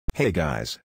Hey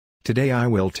guys! Today I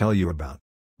will tell you about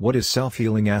what is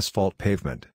self-healing asphalt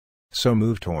pavement. So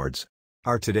move towards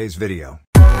our today's video.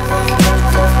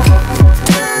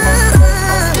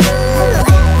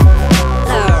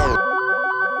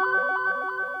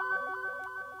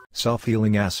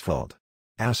 Self-healing asphalt.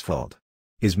 Asphalt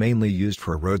is mainly used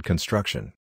for road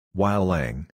construction. While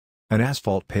laying an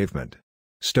asphalt pavement,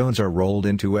 stones are rolled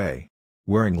into a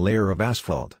wearing layer of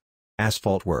asphalt.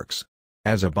 Asphalt works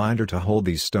as a binder to hold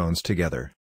these stones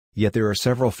together. Yet there are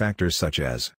several factors such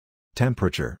as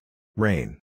temperature,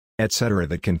 rain, etc.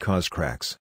 that can cause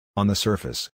cracks on the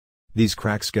surface. These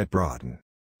cracks get broadened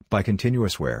by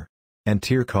continuous wear and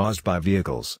tear caused by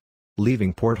vehicles,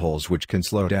 leaving portholes which can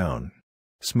slow down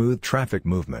smooth traffic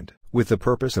movement. With the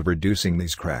purpose of reducing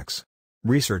these cracks,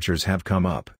 researchers have come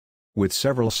up with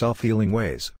several self-healing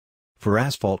ways for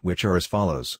asphalt, which are as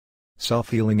follows.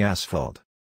 Self-healing asphalt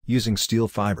using steel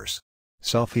fibers.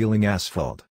 Self-healing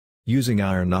asphalt using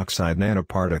iron oxide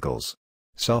nanoparticles.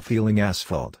 Self-healing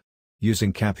asphalt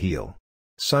using cap-heal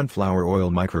sunflower oil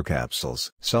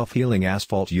microcapsules. Self-healing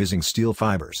asphalt using steel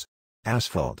fibers.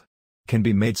 Asphalt can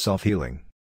be made self-healing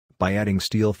by adding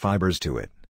steel fibers to it,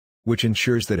 which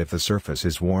ensures that if the surface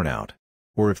is worn out,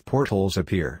 or if portholes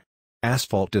appear,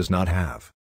 asphalt does not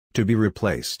have to be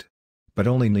replaced, but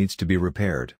only needs to be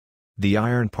repaired. The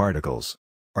iron particles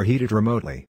are heated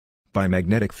remotely by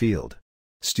magnetic field.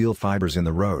 Steel fibers in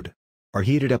the road are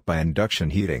heated up by induction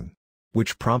heating,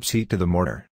 which prompts heat to the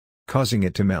mortar, causing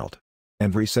it to melt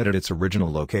and reset at its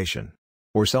original location,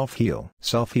 or self-heal.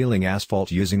 Self-healing asphalt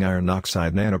using iron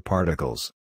oxide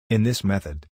nanoparticles. In this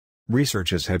method,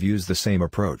 researchers have used the same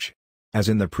approach as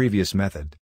in the previous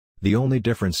method. The only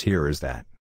difference here is that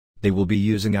they will be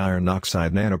using iron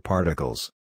oxide nanoparticles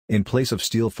in place of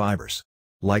steel fibers.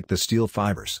 Like the steel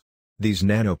fibers, these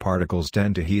nanoparticles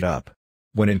tend to heat up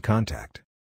when in contact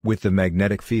with the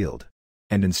magnetic field,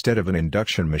 and instead of an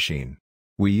induction machine,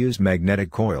 we use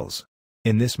magnetic coils.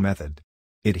 In this method,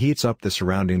 it heats up the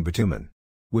surrounding bitumen,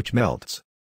 which melts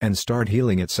and start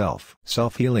healing itself.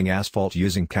 Self-healing asphalt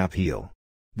using cap-heal.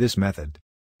 This method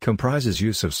comprises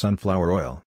use of sunflower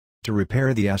oil to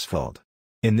repair the asphalt.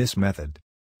 In this method,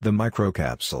 the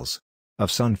microcapsules of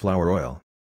sunflower oil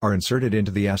are inserted into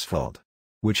the asphalt,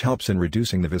 which helps in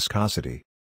reducing the viscosity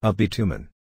of bitumen,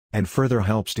 and further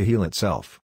helps to heal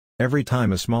itself. Every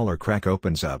time a smaller crack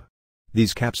opens up,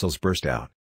 these capsules burst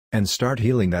out and start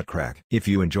healing that crack. If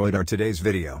you enjoyed our today's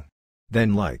video,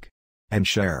 then like and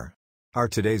share our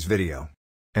today's video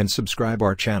and subscribe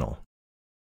our channel.